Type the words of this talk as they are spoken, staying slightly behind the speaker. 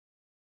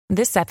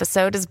This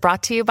episode is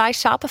brought to you by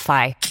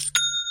Shopify.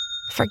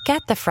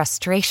 Forget the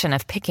frustration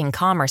of picking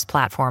commerce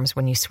platforms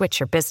when you switch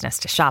your business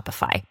to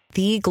Shopify,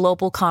 the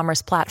global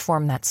commerce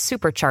platform that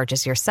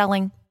supercharges your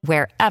selling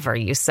wherever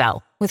you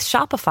sell. With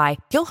Shopify,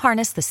 you'll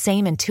harness the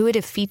same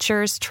intuitive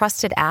features,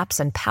 trusted apps,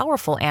 and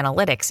powerful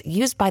analytics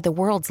used by the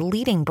world's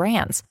leading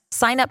brands.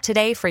 Sign up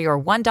today for your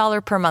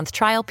 $1 per month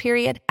trial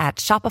period at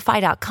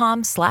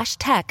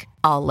shopify.com/tech,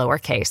 all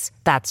lowercase.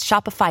 That's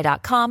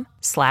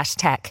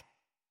shopify.com/tech.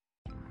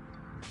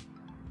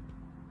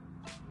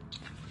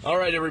 All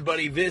right,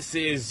 everybody, this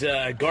is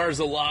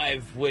Garza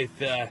Live with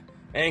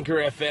Anchor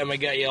FM. I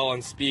got you all on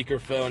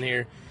speakerphone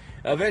here.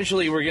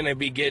 Eventually, we're going to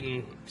be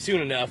getting,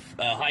 soon enough,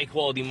 a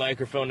high-quality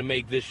microphone to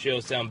make this show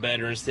sound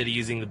better instead of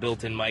using the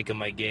built-in mic on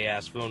my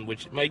gay-ass phone,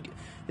 which,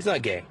 it's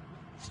not gay.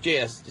 It's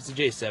a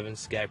J7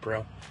 Sky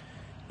Pro.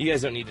 You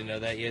guys don't need to know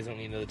that. You guys don't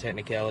need to know the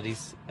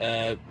technicalities.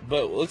 But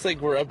it looks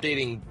like we're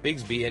updating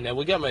Bigsby, and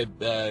we got my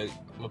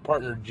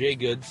partner, Jay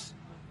Goods.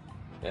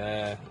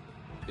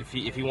 If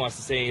he wants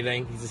to say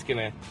anything, he's just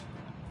gonna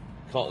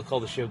call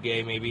the show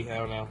gay, maybe. I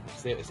don't know.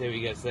 Say what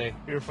you gotta say.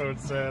 Your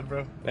phone's sad,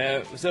 bro.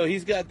 So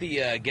he's got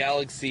the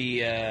Galaxy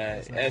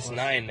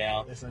S9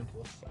 now. S9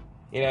 Plus.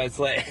 You know, it's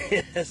like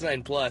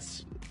S9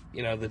 Plus.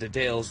 You know, the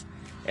details,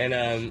 and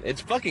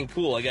it's fucking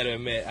cool. I gotta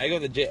admit. I go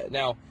to the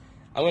now.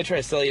 I'm gonna try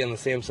to sell you on the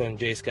Samsung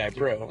J Sky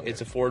Pro.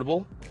 It's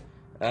affordable.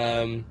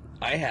 I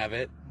have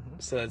it,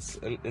 so that's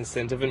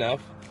incentive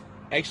enough.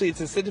 Actually,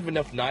 it's incentive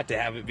enough not to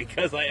have it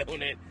because I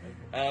own it.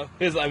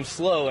 Because I'm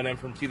slow and I'm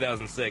from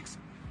 2006.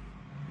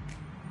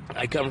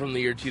 I come from the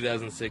year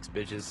 2006,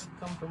 bitches.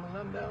 Come from a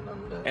land down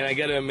under. And I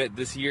gotta admit,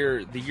 the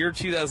year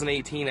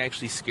 2018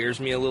 actually scares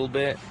me a little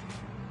bit.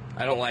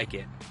 I don't like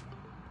it.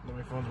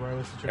 My phone's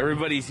wireless.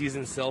 Everybody's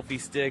using selfie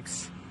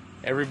sticks.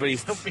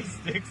 Everybody's selfie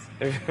sticks.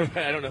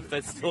 I don't know if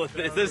that's still a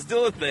thing. Is that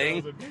still a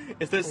thing?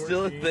 Is that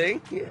still a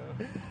thing? Yeah.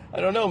 I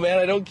don't know, man.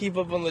 I don't keep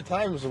up on the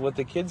times of what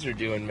the kids are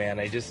doing, man.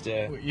 I just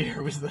what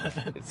year was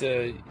that? It's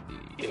a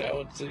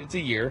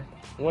year.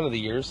 One of the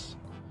years.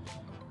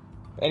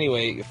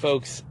 Anyway,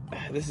 folks,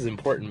 this is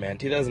important, man.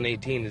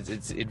 2018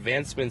 it's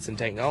advancements in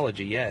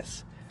technology,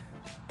 yes.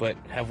 But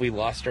have we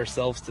lost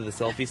ourselves to the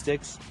selfie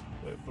sticks?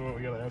 That's what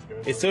we gotta ask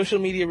ourselves. Is social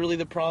media really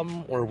the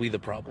problem, or are we the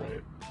problem?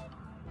 Right.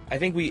 I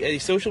think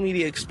social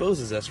media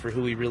exposes us for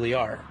who we really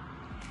are.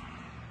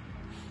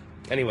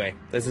 Anyway,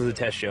 this is a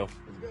test show.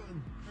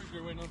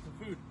 We're waiting on some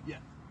food. Yeah.